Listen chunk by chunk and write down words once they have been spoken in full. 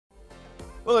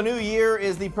Well, a new year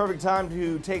is the perfect time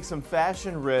to take some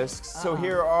fashion risks. So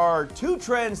here are 2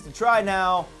 trends to try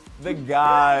now, the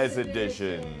guys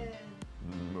edition.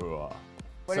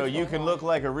 So you can look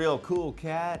like a real cool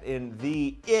cat in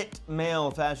the it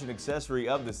male fashion accessory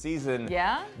of the season.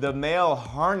 Yeah? The male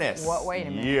harness. What? Wait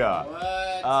a minute. Yeah.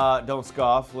 What? Don't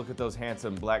scoff. Look at those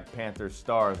handsome Black Panther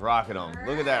stars rocking them.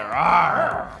 Look at that.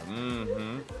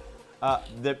 Rawr.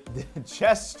 The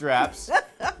chest straps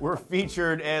were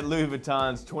featured at Louis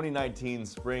Vuitton's 2019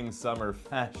 Spring-Summer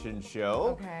Fashion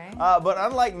Show. Okay. But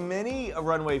unlike many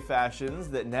runway fashions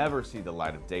that never see the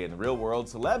light of day in the real world,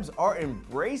 celebs are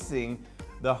embracing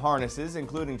the harnesses,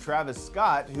 including Travis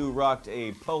Scott, who rocked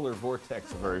a Polar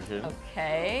Vortex version.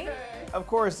 Okay. Of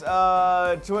course,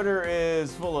 Twitter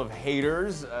is full of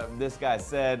haters. This guy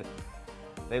said,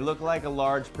 "They look like a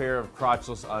large pair of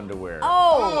crotchless underwear."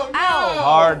 Oh, no. ow.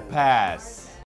 Hard pass.